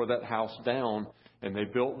they tore that house down, and they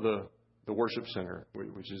built the worship center,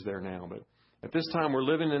 which is there now. But at this time, we're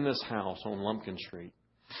living in this house on Lumpkin Street.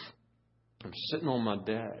 I'm sitting on my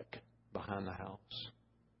deck behind the house,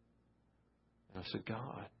 and I said,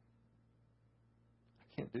 God,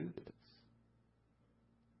 I can't do this.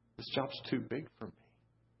 This job's too big for me.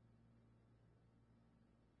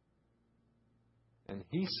 And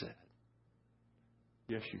He said,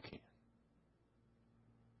 yes, you can.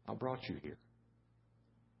 I brought you here.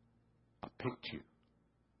 I picked you.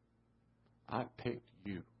 I picked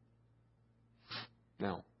you.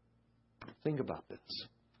 Now, think about this.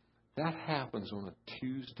 That happens on a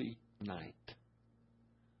Tuesday night.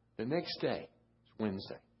 The next day is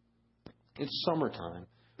Wednesday. It's summertime.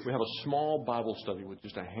 We have a small Bible study with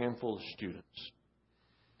just a handful of students.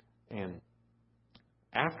 And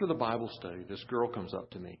after the Bible study, this girl comes up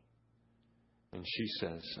to me. And she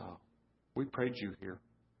says, we prayed you here.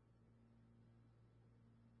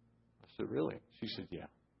 I said, really? She said, yeah.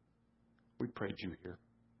 We prayed you here.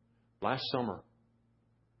 Last summer,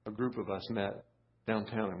 a group of us met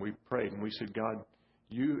downtown and we prayed. And we said, God,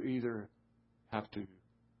 you either have to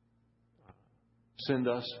send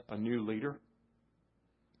us a new leader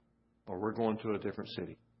or we're going to a different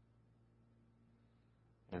city.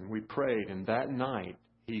 And we prayed, and that night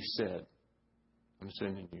He said, I'm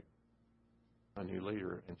sending you a new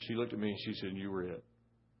leader. And she looked at me and she said, you were it.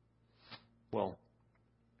 Well,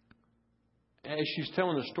 as she's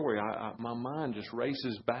telling the story, my mind just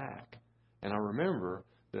races back. And I remember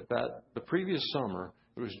that the previous summer,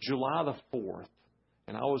 it was July the 4th,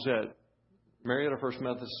 and I was at Marietta First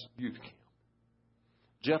Methodist Youth Camp.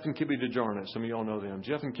 Jeff and Kibby DeJarnett, some of y'all know them.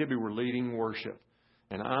 Jeff and Kibby were leading worship.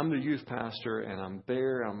 And I'm the youth pastor, and I'm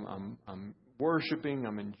there. I'm worshiping.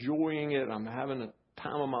 I'm enjoying it. I'm having a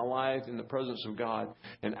time of my life in the presence of God.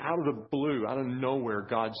 And out of the blue, out of nowhere,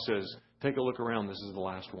 God says, take a look around. This is the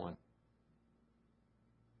last one.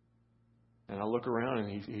 And I look around,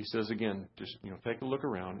 and he says again, just take a look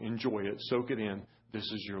around, enjoy it, soak it in. This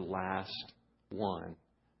is your last one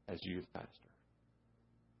as youth pastor.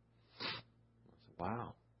 I said,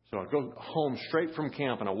 wow. So I go home straight from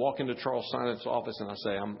camp, and I walk into Charles Sinat's office, and I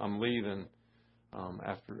say, I'm leaving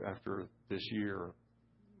after this year.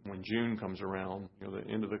 When June comes around, the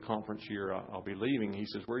end of the conference year, I'll be leaving. He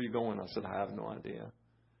says, where are you going? I said, I have no idea.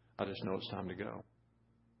 I just know it's time to go.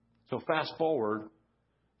 So fast forward,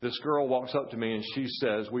 this girl walks up to me, and she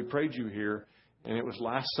says, we prayed you here, and it was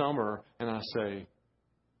last summer. And I say,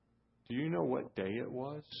 do you know what day it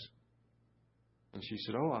was? And she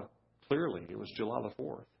said, clearly, it was July the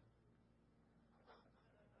 4th.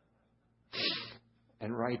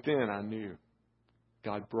 And right then I knew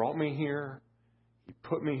God brought me here. He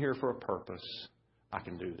put me here for a purpose. I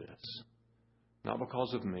can do this. Not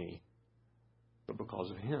because of me, but because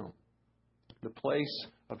of Him. The place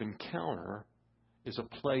of encounter is a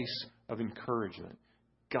place of encouragement.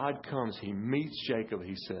 God comes. He meets Jacob.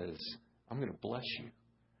 He says, I'm going to bless you.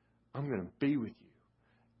 I'm going to be with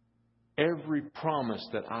you. Every promise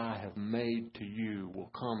that I have made to you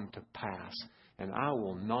will come to pass, and I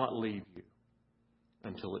will not leave you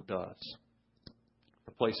until it does.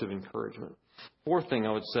 The place of encouragement. Fourth thing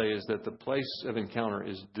I would say is that the place of encounter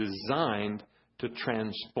is designed to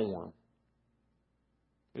transform.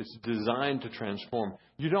 It's designed to transform.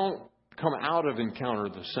 You don't come out of encounter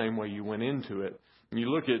the same way you went into it. When you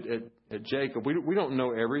look at Jacob, we don't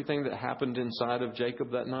know everything that happened inside of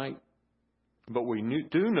Jacob that night. But we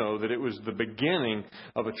do know that it was the beginning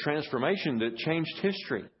of a transformation that changed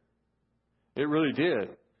history. It really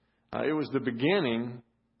did. It was the beginning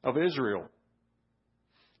of Israel.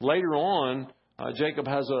 Later on, Jacob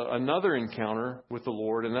has another encounter with the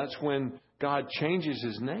Lord, and that's when God changes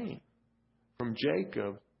his name from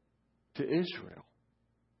Jacob to Israel.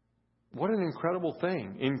 What an incredible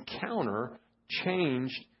thing. Encounter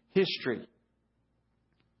changed history.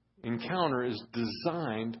 Encounter is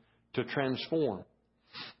designed to transform.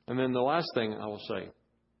 And then the last thing I will say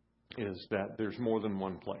is that there's more than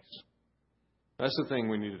one place. That's the thing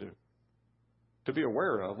we need to be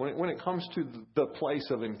aware of. When it comes to the place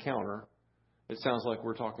of encounter, it sounds like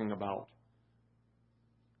we're talking about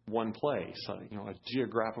one place, a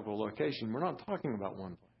geographical location. We're not talking about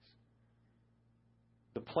one place.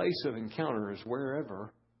 The place of encounter is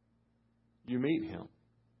wherever you meet Him.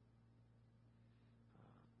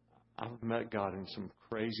 I've met God in some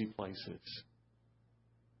crazy places.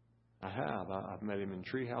 I have. I've met Him in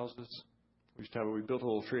tree houses. We built a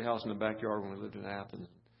little tree house in the backyard when we lived in Athens.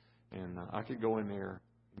 And I could go in there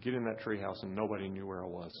and get in that tree house and nobody knew where I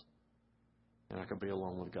was. And I could be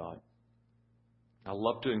alone with God. I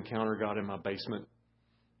love to encounter God in my basement.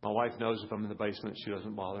 My wife knows if I'm in the basement, she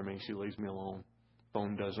doesn't bother me. She leaves me alone.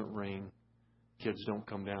 Phone doesn't ring. Kids don't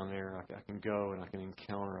come down there. I can go and I can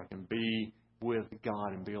encounter. I can be with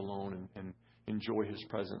God and be alone and enjoy His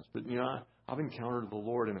presence. But, I've encountered the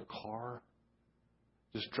Lord in a car,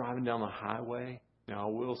 just driving down the highway. Now,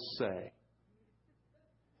 I will say,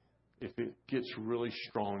 if it gets really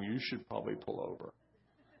strong, you should probably pull over.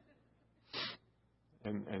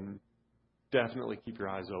 And definitely keep your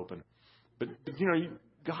eyes open. But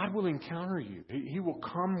God will encounter you. He will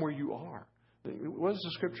come where you are. What does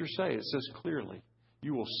the Scripture say? It says clearly,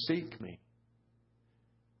 you will seek me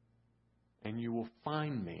and you will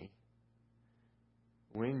find me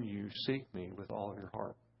when you seek me with all of your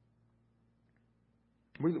heart.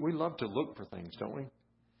 We love to look for things, don't we?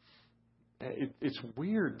 It's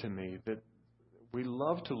weird to me that we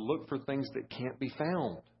love to look for things that can't be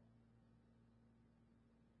found.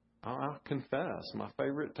 I'll confess, my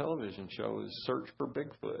favorite television show is Search for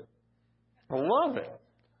Bigfoot. I love it.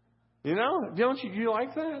 Don't you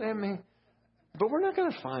like that? I mean, but we're not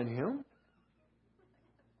going to find him.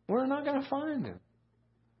 We're not going to find him.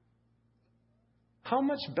 How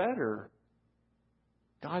much better,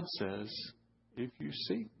 God says, if you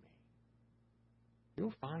seek me,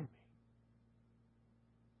 you'll find me.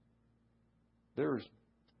 There's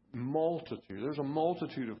a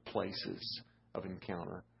multitude of places of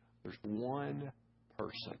encounter. There's one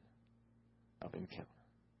person of encounter.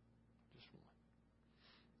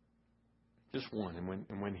 Just one.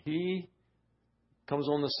 And when He comes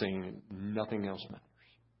on the scene, nothing else matters.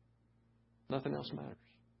 Nothing else matters.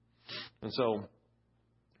 And so,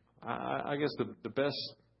 I guess the best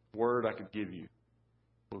word I could give you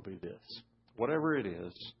would be this. Whatever it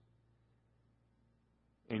is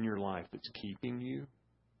in your life that's keeping you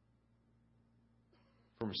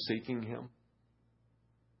from seeking Him,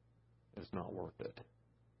 it's not worth it.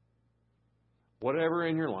 Whatever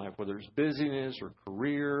in your life, whether it's busyness or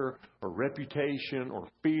career or reputation or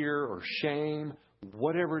fear or shame,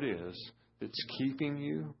 whatever it is that's keeping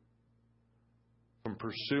you from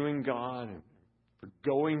pursuing God and for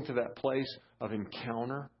going to that place of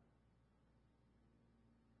encounter,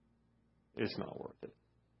 it's not worth it.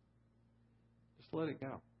 Just let it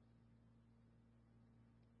go.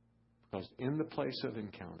 Because in the place of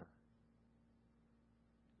encounter,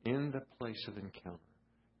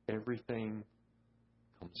 everything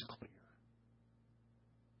comes clear.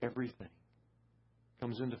 Everything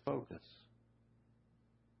comes into focus.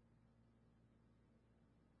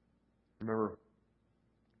 Remember,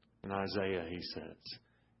 in Isaiah, he says,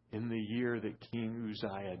 in the year that King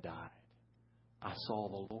Uzziah died, I saw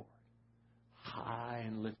the Lord high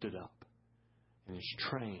and lifted up, and His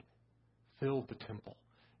train filled the temple.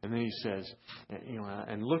 And then he says,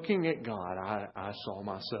 and looking at God, I saw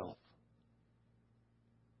myself.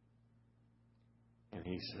 And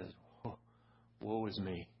he says, woe is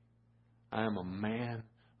me. I am a man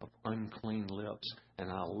of unclean lips, and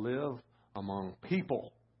I live among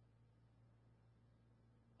people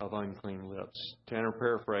of unclean lips. Tanner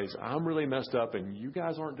paraphrase, I'm really messed up, and you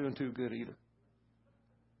guys aren't doing too good either.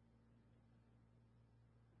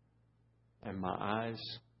 And my eyes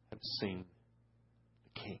have seen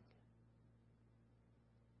the King.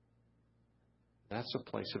 That's a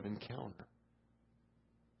place of encounter.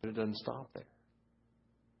 But it doesn't stop there.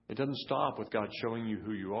 It doesn't stop with God showing you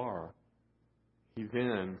who you are. He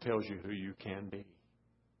then tells you who you can be.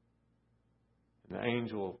 And the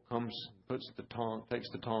angel comes, takes the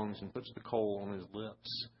tongs and puts the coal on his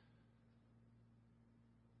lips.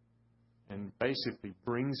 And basically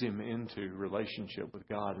brings him into relationship with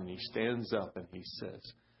God. And he stands up and he says,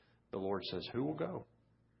 the Lord says, who will go?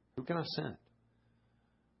 Who can I send?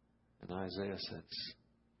 And Isaiah says,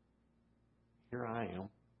 here I am.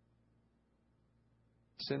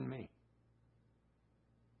 Send me.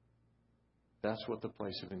 That's what the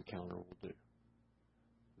place of encounter will do.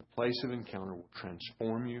 The place of encounter will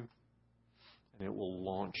transform you, and it will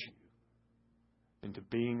launch you into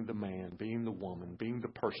being the man, being the woman, being the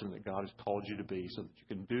person that God has called you to be, so that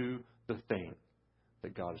you can do the thing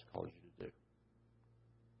that God has called you to do.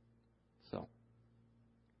 So,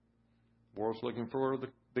 the world's looking for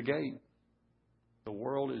the gate. The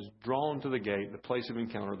world is drawn to the gate, the place of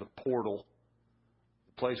encounter, the portal,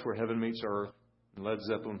 the place where heaven meets earth, and Led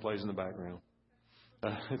Zeppelin plays in the background.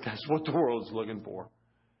 That's what the world is looking for.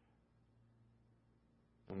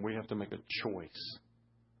 And we have to make a choice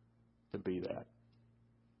to be that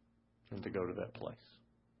and to go to that place.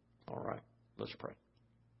 All right, let's pray.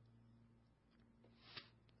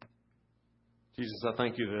 Jesus, I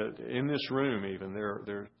thank you that in this room even, there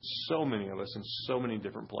are so many of us in so many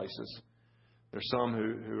different places. There's some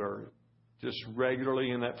who are just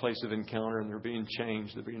regularly in that place of encounter, and they're being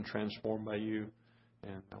changed, they're being transformed by you.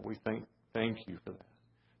 And we thank you for that.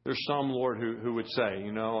 There's some, Lord, who would say,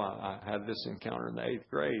 you know, I had this encounter in the 8th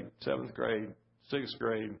grade, 7th grade, 6th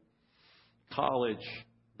grade, college,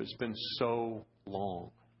 but it's been so long.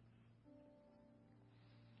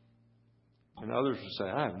 And others would say,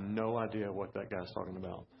 I have no idea what that guy's talking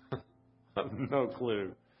about. I have no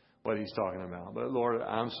clue what he's talking about. But Lord,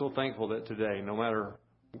 I'm so thankful that today, no matter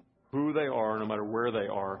who they are, no matter where they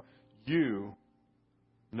are, you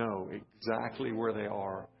know exactly where they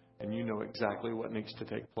are, and you know exactly what needs to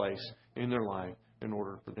take place in their life in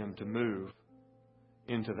order for them to move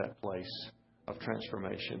into that place of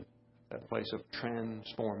transformation, that place of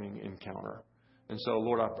transforming encounter. And so,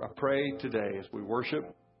 Lord, I pray today as we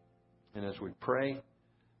worship and as we pray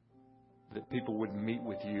that people would meet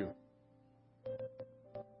with you.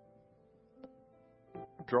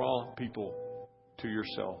 Draw people to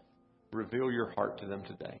yourself. Reveal your heart to them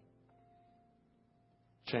today.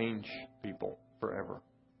 Change people forever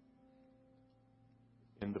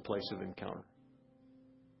in the place of encounter.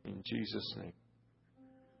 In Jesus' name.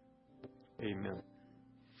 Amen.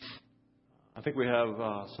 I think we have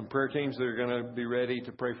some prayer teams that are going to be ready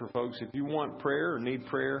to pray for folks. If you want prayer or need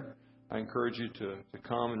prayer, I encourage you to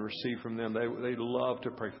come and receive from them. They love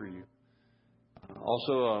to pray for you.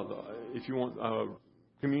 Also, if you want,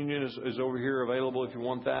 communion is over here available if you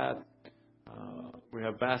want that. We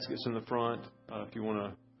have baskets in the front if you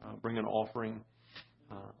want to bring an offering.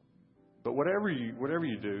 But whatever you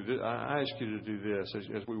do, I ask you to do this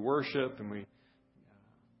as we worship and we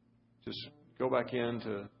just go back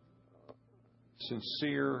into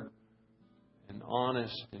sincere and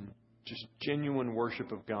honest and just genuine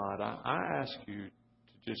worship of God. I ask you to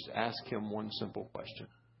just ask Him one simple question.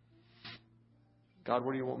 God,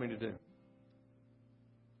 what do you want me to do?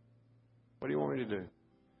 What do you want me to do?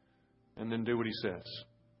 And then do what He says.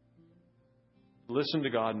 Listen to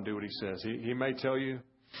God and do what He says. He may tell you,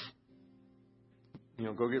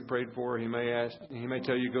 go get prayed for. He may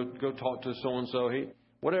tell you, go talk to so and so.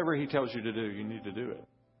 Whatever He tells you to do, you need to do it.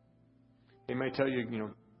 He may tell you,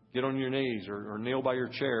 get on your knees or kneel by your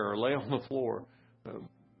chair or lay on the floor.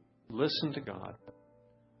 Listen to God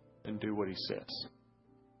and do what He says.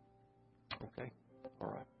 Okay? All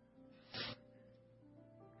right.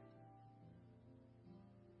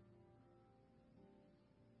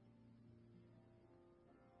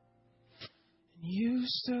 You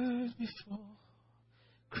stood before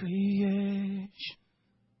creation,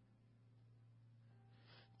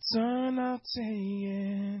 turn out day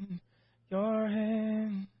in your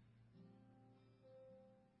hand.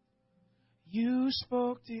 You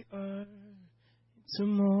spoke the earth into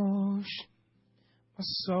motion, my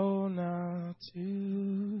soul now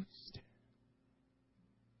to stand.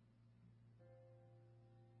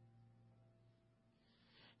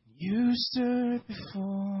 You stood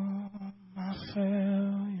before my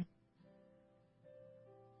failure,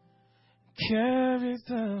 carried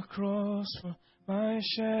the cross for my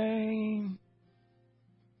shame.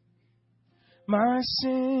 My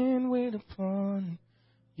sin weighed upon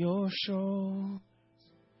your shoulders,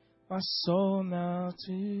 my soul now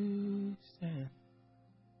to stand.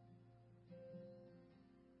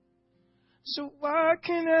 So what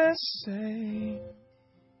can I say?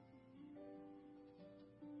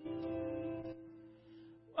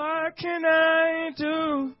 What can I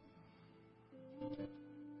do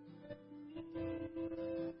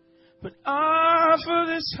but offer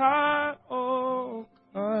this heart, oh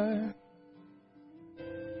God,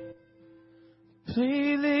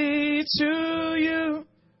 completely to you?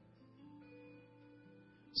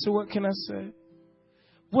 So what can I say?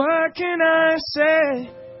 What can I say?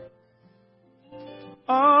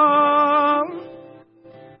 Oh,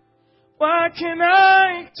 what can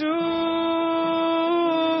I do?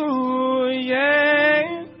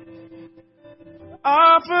 Yeah,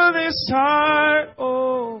 offer this heart,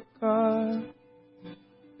 oh God,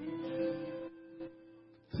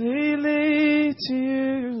 completely to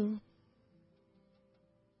you.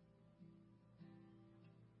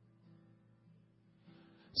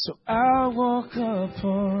 So I walk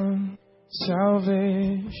upon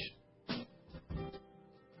salvation,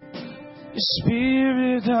 your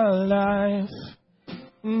Spirit of life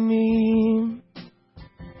in me,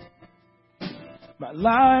 my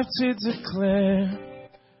life to declare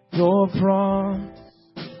your promise,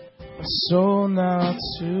 my soul now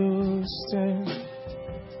to stand.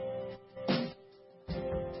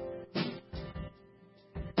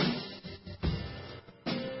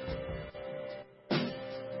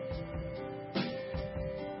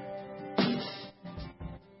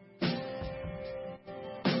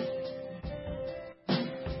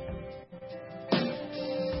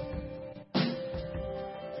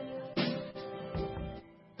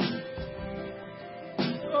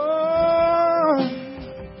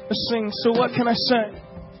 Let's sing. So what can I say?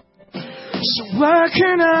 So what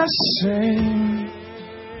can I say?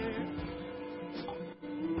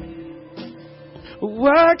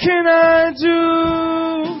 What can I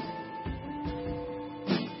do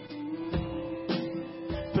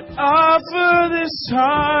but offer this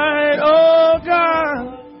heart, oh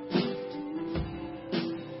God,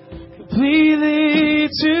 completely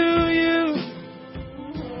to you?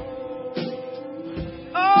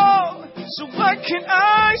 Oh, so what can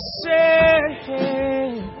I say?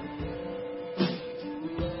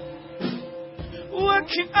 What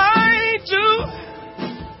can I do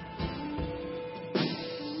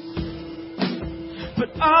but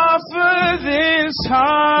offer this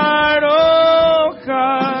heart, oh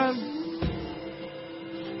God,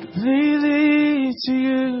 completely to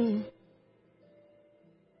you?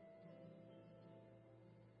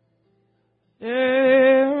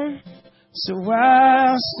 Yeah. So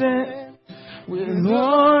I'll stand with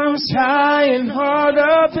arms high and heart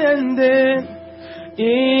up-ended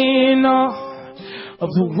in awe of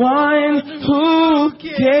the one who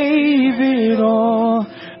gave it all.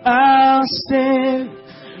 I'll stand,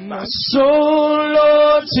 my soul,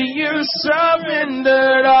 Lord, to you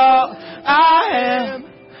surrendered. All I am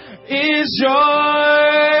is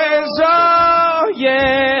yours, oh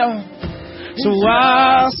yeah. So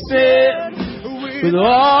I'll stand with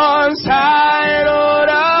arms high, Lord,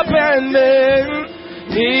 up-ended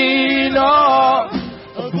in awe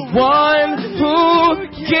of the one who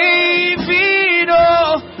gave it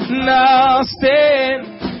all. Now stand,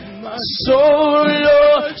 my soul,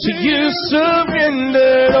 Lord, to you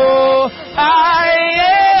surrendered. All I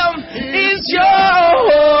am is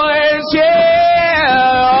yours, yeah.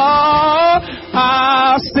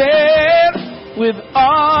 I'll stand with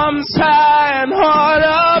arms high and heart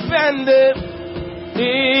up-ended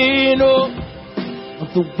in awe of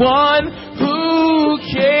the one who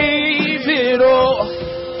gave it all.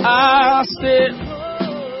 I'll stand,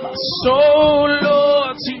 my soul,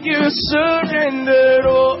 Lord, to you surrendered.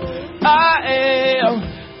 All I am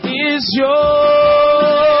is yours.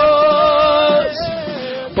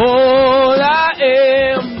 All I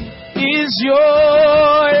am is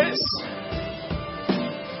yours.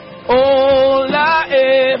 All I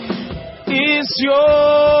am is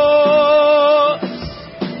yours.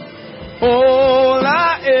 All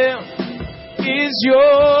I am is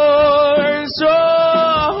yours.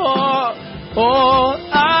 All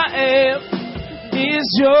I am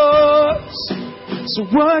is yours. So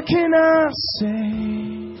what can I say?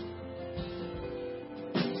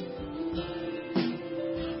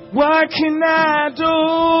 What can I do?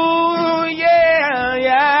 Yeah,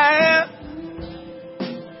 yeah.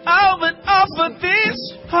 I would offer this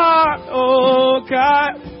heart, oh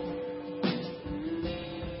God,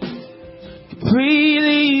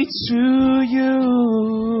 completely to you.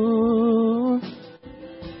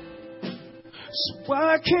 So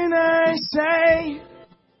what can I say?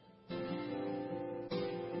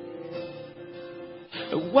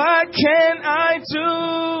 What can I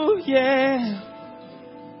do? Yeah.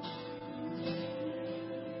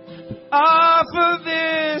 Offer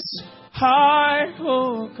this heart,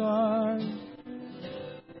 oh God,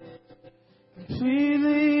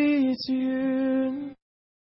 completely to you.